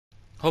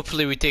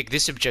Hopefully we take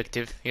this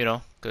objective, you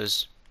know,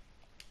 because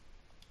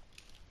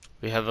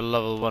we have a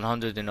level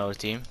 100 in our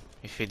team.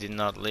 If we did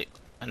not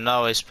and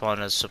now I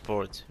spawn as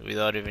support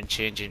without even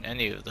changing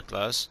any of the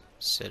class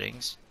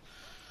settings.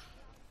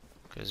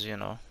 Because, you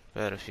know,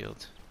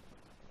 Battlefield.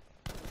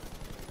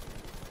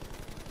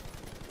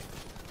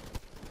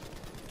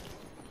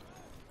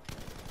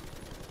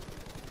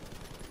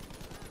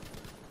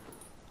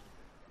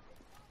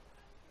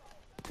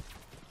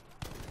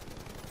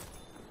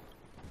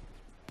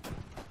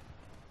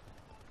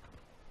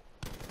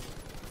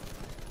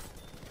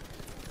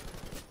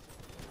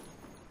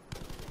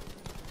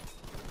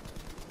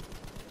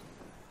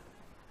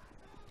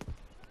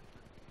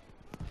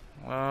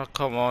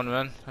 Come on,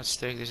 man. Let's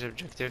take this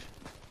objective.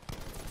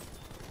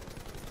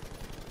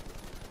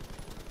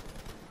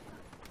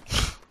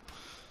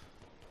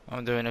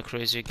 I'm doing a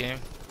crazy game.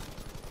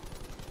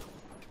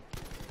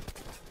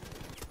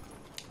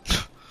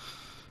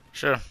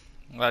 Sure,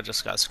 I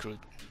just got screwed.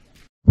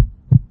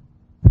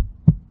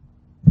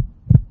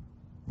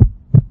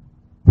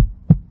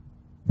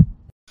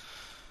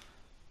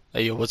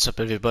 Hey yo, what's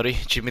up everybody?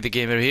 Jimmy the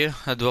Gamer here,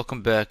 and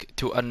welcome back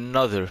to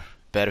another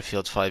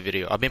Battlefield 5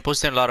 video. I've been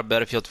posting a lot of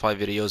Battlefield 5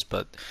 videos,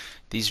 but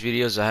these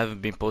videos I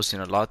haven't been posting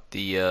a lot,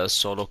 the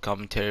solo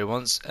commentary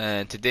ones,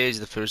 and today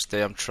is the first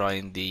day I'm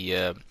trying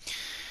the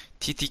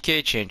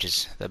TTK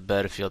changes that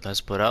Battlefield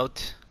has put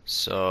out.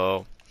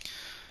 So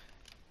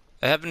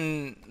I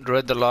haven't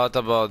read a lot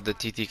about the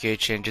TTK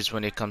changes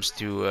when it comes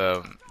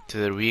to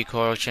the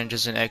recoil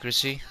changes in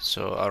accuracy,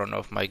 so I don't know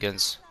if my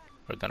guns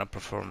are gonna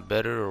perform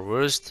better or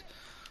worse,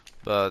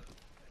 but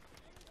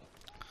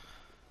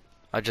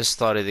I just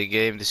started the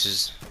game. This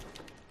is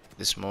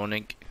this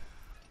morning,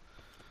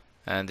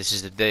 and this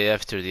is the day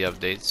after the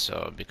update,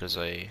 so because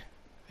I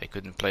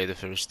couldn't play the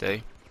first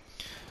day.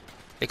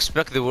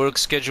 Expect the work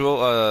schedule,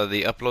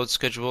 the upload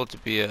schedule to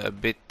be a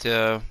bit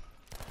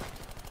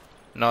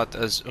not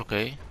as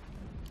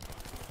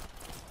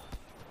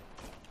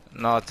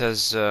not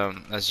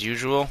as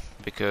usual,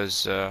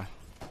 because I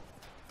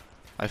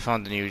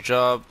found a new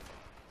job,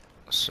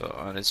 so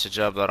and it's a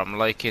job that I'm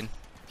liking,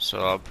 so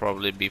I'll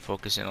probably be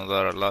focusing on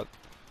that a lot.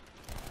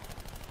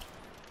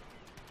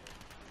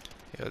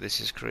 Yo,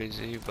 this is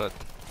crazy, but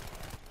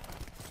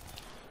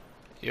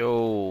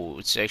yo,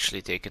 it's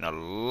actually taking a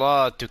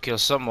lot to kill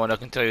someone, I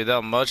can tell you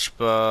that much.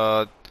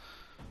 But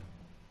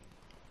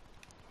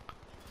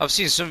I've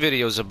seen some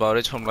videos about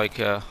it from like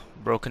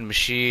Broken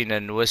Machine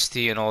and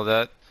Westy and all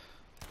that,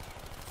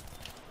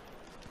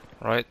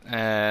 right?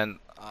 And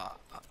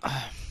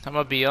I'm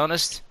gonna be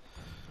honest,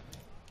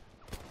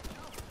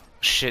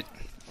 shit,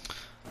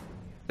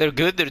 they're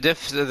good.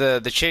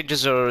 The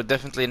changes are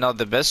definitely not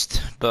the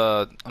best,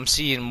 but I'm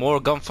seeing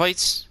more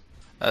gunfights,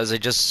 as I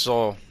just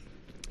saw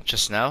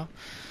just now,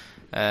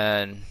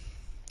 and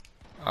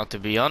to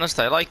be honest,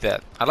 I like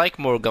that. I like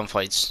more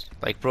gunfights,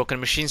 like Broken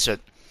Machine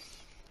said.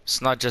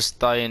 It's not just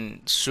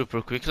dying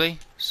super quickly,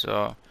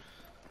 so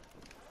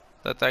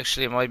that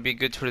actually might be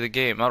good for the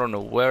game. I don't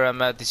know where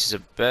I'm at. This is a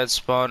bad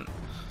spawn.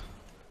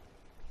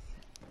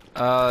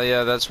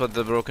 Yeah, that's what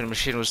the Broken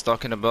Machine was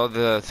talking about,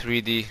 the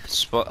 3D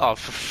spot. Oh,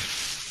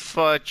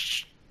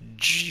 fudge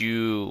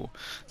you.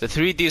 The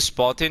 3D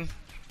spotting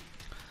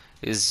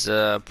is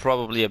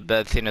probably a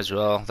bad thing as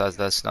well.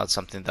 That's not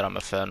something that I'm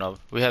a fan of.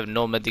 We have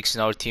no medics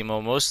in our team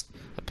almost,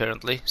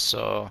 apparently,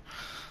 so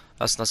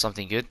that's not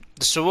something good.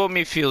 The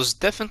Suomi feels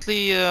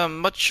definitely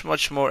much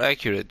more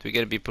accurate. We're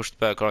gonna be pushed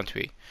back, aren't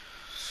we?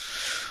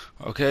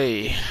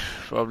 Okay,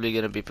 probably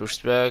gonna be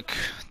pushed back.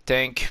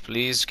 Tank,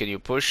 please, can you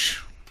push?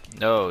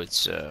 No,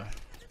 it's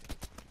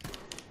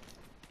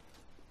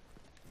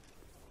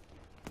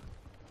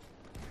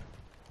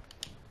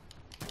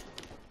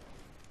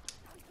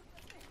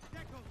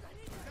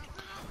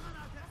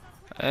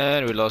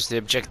and we lost the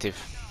objective.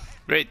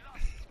 Great.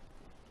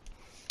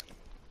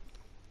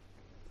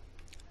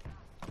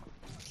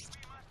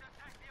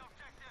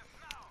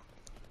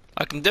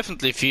 I can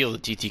definitely feel the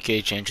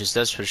TTK changes,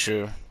 that's for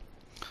sure.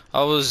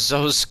 I was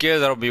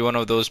scared that I'll be one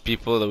of those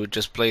people that would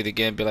just play the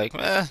game and be like,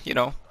 you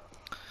know,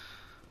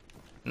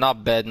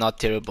 not bad, not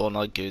terrible,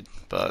 not good,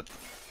 but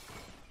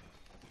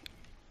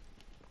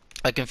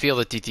I can feel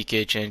the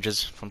TTK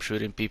changes from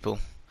shooting people.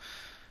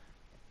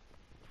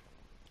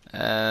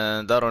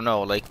 And I don't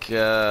know, like,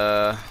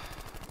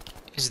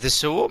 is the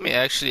Suomi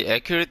actually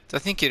accurate? I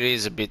think it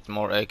is a bit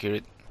more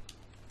accurate.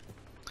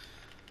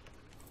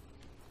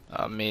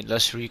 I mean,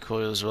 less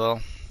recoil as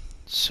well,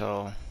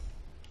 so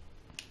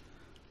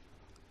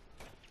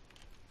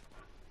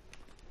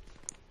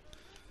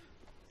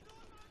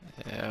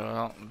yeah,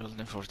 well,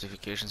 building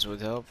fortifications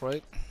would help,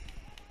 right?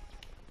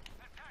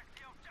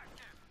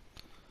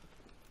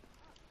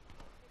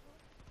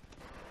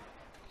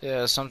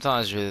 Yeah,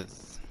 sometimes with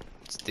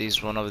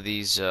one of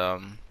these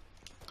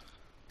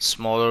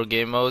smaller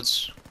game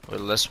modes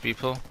with less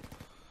people,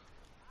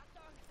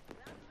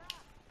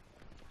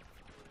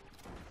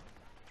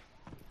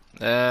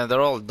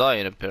 they're all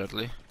dying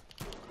apparently.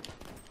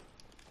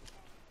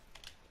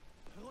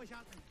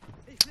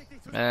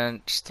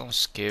 Man, just don't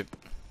skip.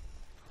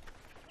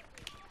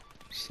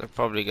 So they're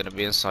probably gonna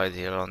be inside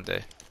here, aren't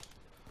they?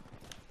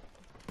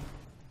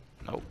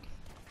 Nope.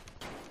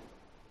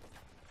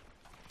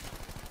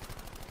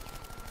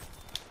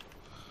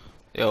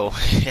 Yo,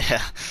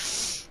 yeah.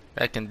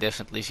 I can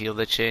definitely feel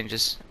the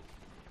changes.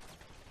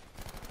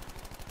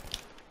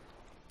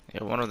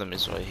 Yeah, one of them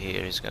is right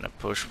here. He's gonna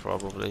push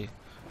probably.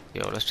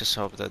 Yo, let's just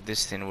hope that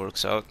this thing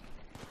works out.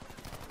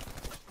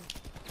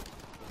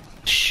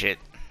 Shit.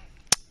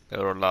 There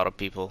were a lot of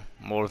people.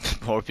 More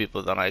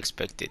people than I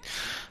expected.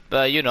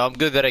 But you know, I'm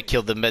good that I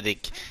killed the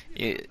medic.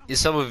 In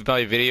some of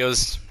my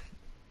videos,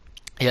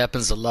 it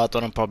happens a lot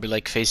when I'm probably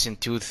like facing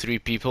 2, 3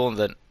 people and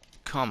then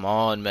come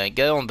on man,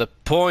 get on the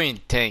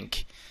point,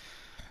 tank.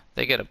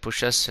 They gotta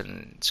push us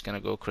and it's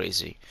gonna go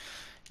crazy.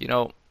 You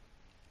know,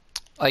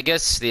 I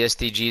guess the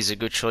STG is a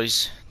good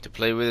choice to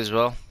play with as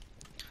well.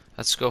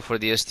 Let's go for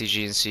the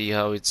STG and see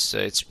how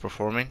it's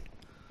performing.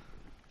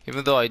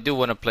 Even though I do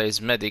want to play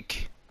as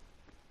medic.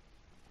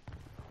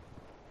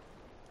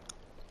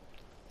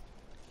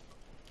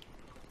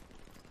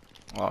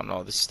 Oh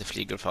no, this is the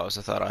Fliegerfaust.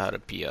 I thought I had a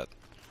Piat.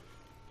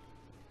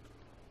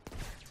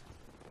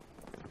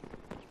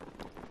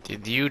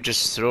 Did you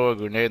just throw a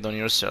grenade on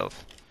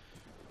yourself?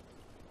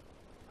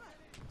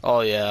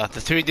 Oh yeah,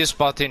 the 3D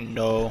spotting.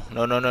 No,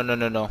 no, no, no, no,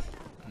 no, no.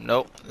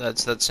 Nope,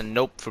 that's a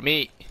nope for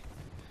me.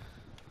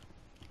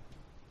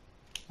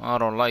 I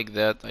don't like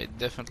that. I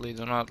definitely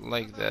do not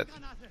like that.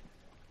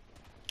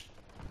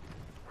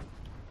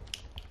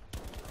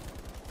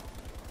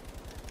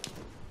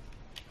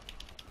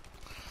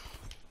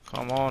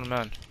 Come on,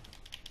 man.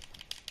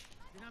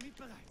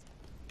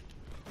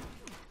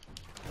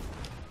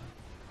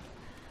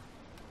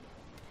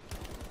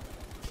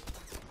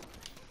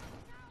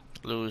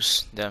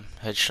 Lose them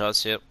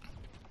headshots, yep.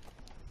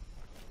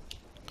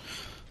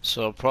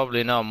 So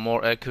probably now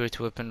more accurate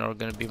weapon are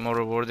gonna be more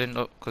rewarding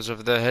because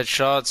of the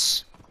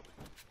headshots.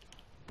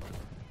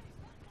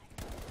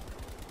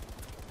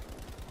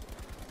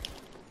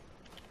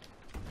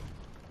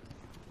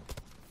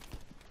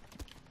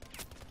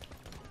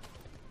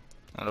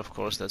 And of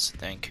course that's the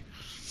tank.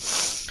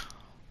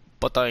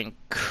 But tank.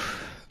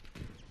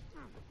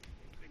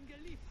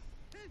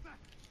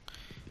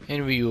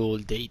 And we all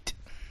date.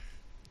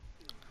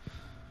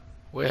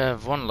 We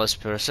have one less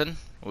person,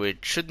 which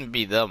shouldn't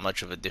be that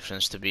much of a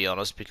difference to be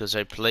honest, because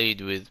I played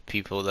with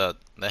people that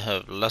they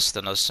have less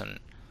than us and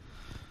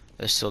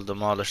they still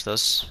demolished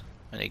us,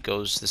 and it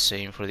goes the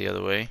same for the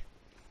other way.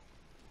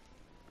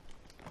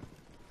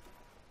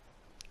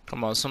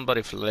 Come on,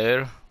 somebody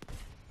flare.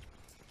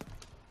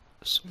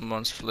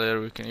 Someone's flare.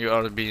 We can.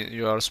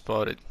 You are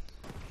spotted.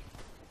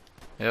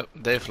 Yep,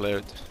 they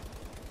flared.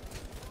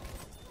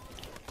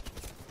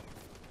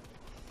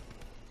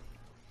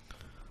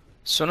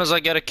 As soon as I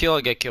get a kill,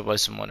 I get killed by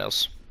someone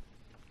else.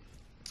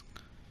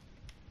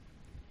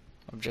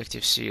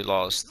 Objective C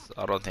lost.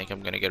 I don't think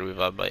I'm gonna get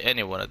revived by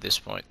anyone at this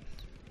point.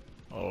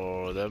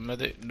 Or the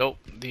medic. Nope,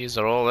 these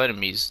are all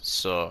enemies,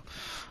 so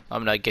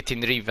I'm not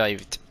getting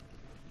revived.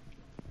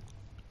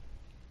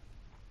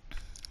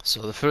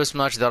 So the first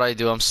match that I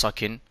do, I'm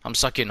sucking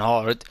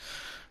hard,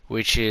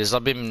 which is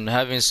I've been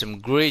having some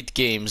great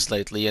games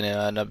lately,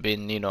 and I've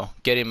been, you know,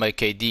 getting my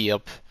KD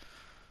up.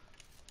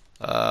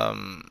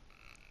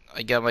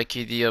 I got my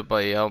KD up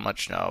by how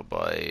much now?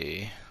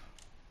 By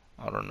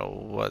I don't know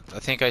what. I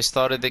think I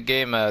started the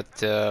game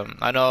at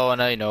I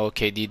know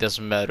KD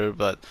doesn't matter,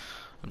 but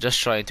I'm just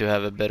trying to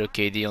have a better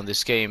KD on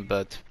this game.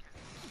 But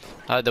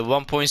I had a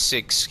 1.6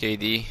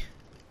 KD,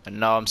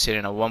 and now I'm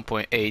sitting at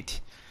 1.8.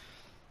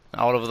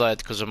 All of that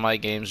because of my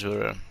games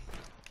were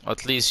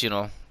at least, you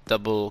know,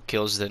 double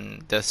kills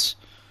than deaths.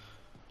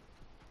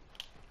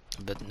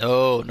 But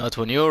no, not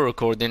when you're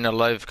recording a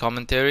live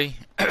commentary.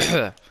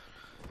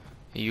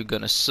 You're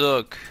gonna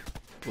suck,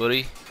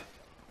 buddy.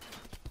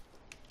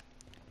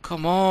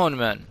 Come on,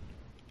 man.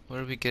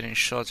 Where are we getting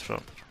shots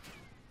from?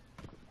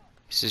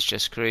 This is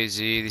just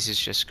crazy. This is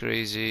just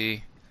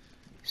crazy.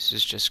 This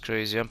is just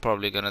crazy. I'm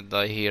probably gonna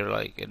die here,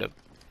 like, in a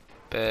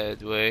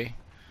bad way.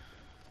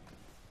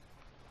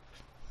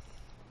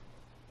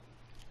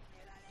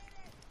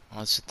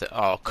 What's it?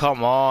 Oh,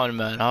 come on,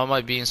 man. How am I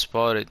being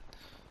spotted?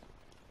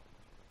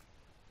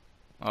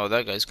 Oh,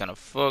 that guy's gonna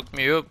fuck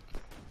me up.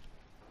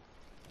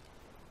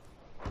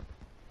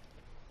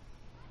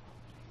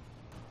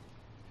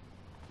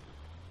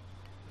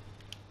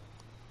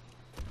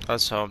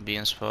 That's how I'm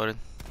being spotted.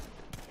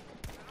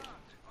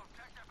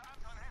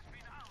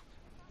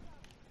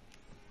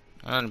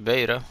 And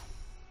beta.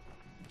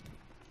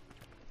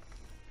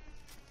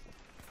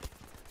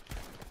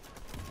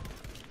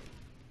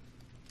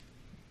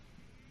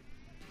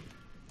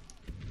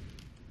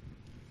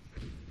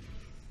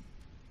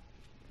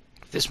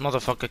 This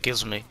motherfucker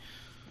kills me.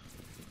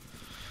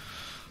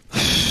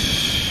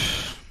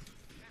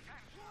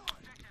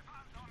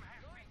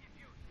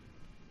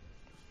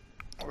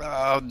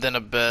 I've done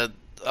a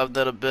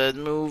bad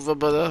move,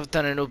 but I've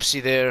done an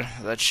oopsie there.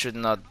 That should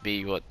not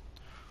be what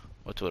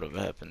would have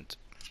happened.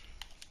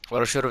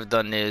 What I should have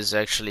done is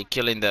actually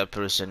killing that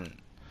person,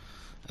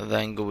 and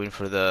then going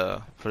for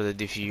the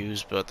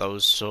defuse. But I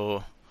was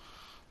so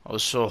I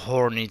was so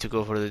horny to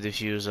go for the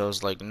defuse. I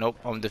was like, nope,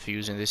 I'm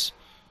defusing this.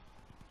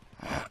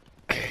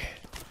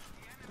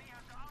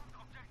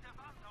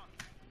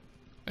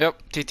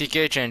 Yep,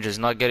 TTK changes,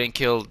 not getting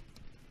killed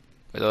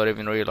without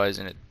even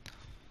realizing it.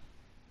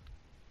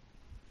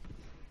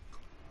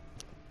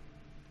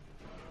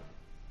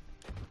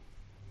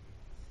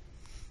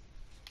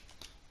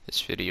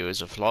 This video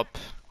is a flop.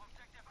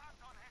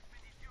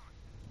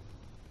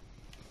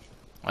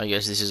 I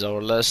guess this is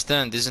our last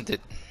stand, isn't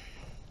it?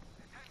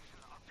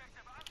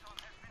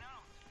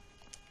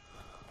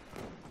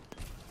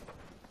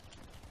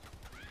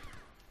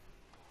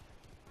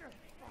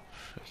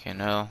 Freaking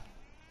hell.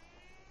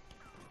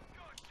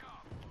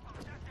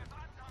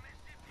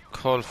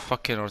 Call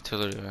fucking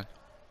artillery, man.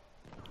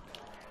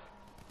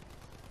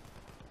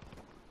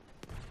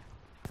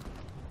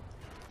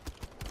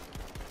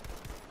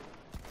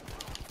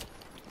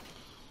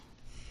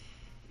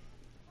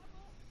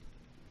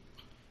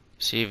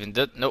 Is he even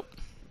dead? Nope.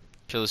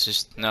 Kill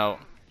assist now.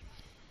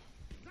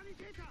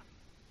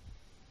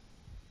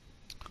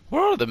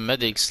 Where are the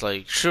medics?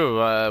 Like,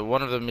 sure,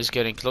 one of them is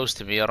getting close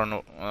to me. I don't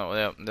know. Oh,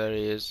 yeah, there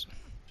he is.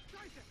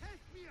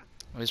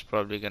 He's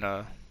probably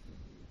gonna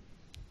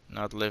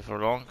not live for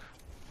long.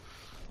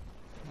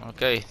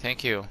 Okay,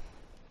 thank you.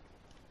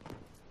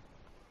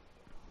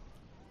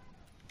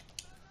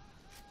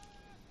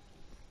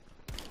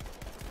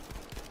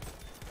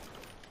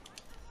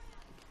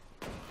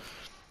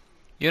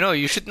 You know,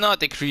 you should not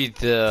decrease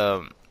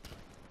the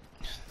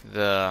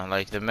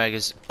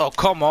magazine. Oh,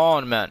 come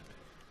on, man.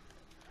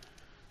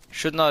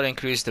 Should not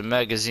increase the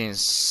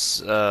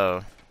magazines,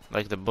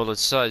 like the bullet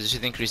size. You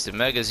should increase the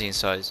magazine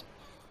size.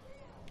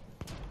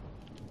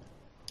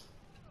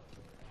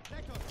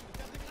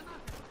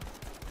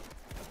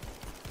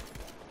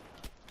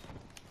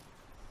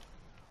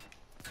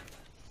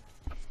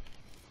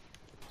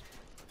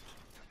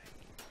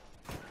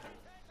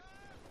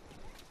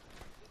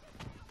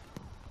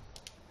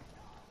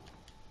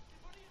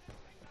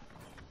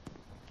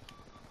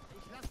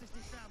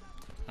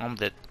 I'm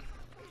dead.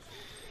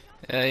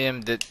 I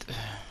am dead.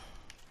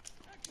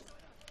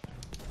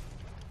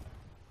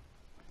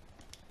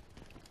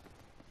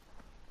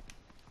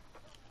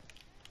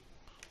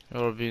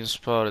 You're being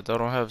spotted. I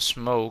don't have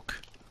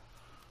smoke.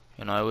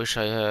 You know, I wish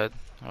I had.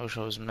 I wish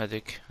I was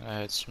medic. I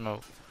had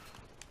smoke.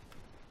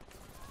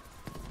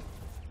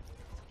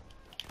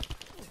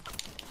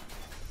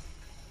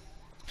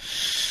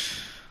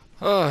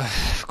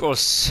 Of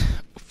course.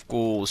 Of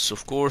course,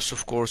 of course,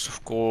 of course,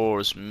 of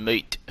course,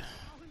 mate.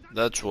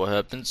 That's what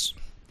happens.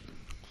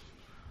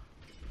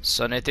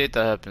 Sanitate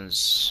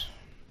happens.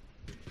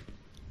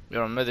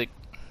 You're a medic.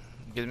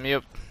 Get me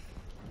up.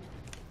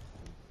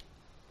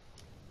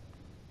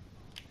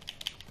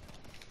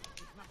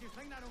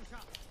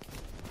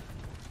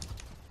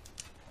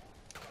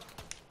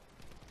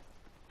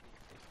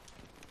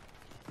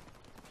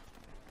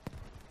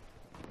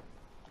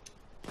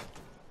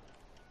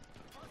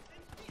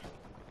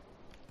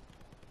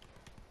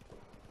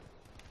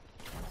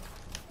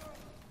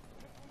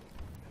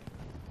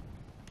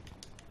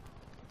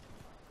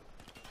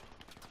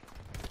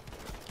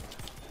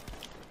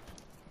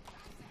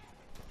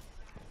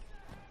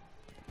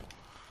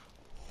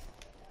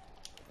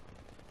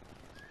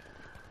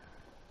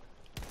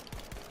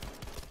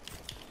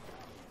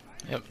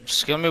 Yep,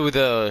 just give me with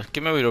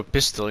a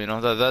pistol, you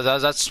know.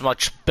 That's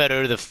much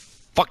better than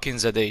fucking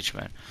ZH,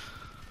 man.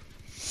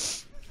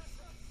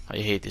 I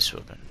hate this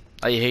weapon.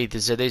 I hate the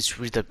ZH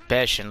with a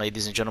passion,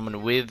 ladies and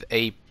gentlemen, with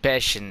a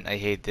passion. I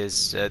hate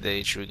this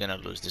ZH. We're gonna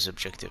lose this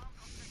objective.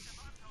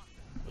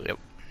 Yep.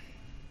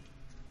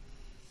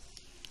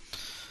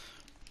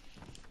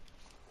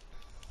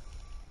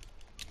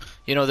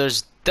 You know,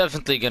 there's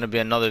definitely gonna be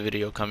another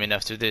video coming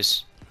after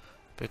this,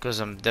 because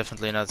I'm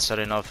definitely not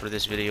setting off for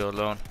this video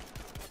alone.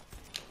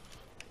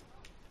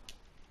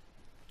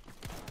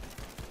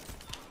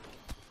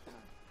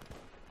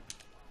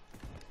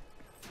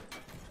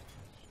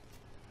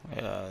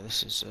 Yeah,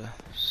 this is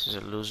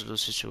a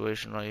lose-lose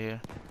situation right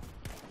here.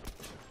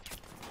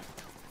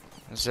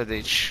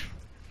 ZH,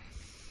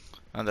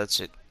 and that's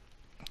it.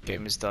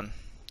 Game is done.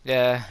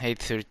 Yeah,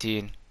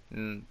 8-13.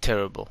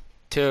 Terrible,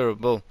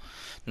 terrible.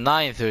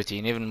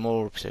 9-13, even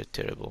more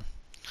terrible.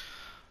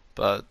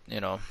 But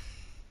you know,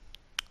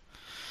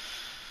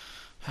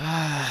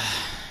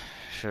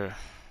 sure.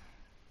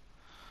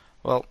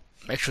 Well,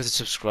 make sure to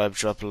subscribe,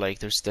 drop a like.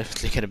 There's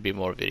definitely gonna be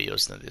more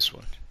videos than this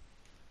one.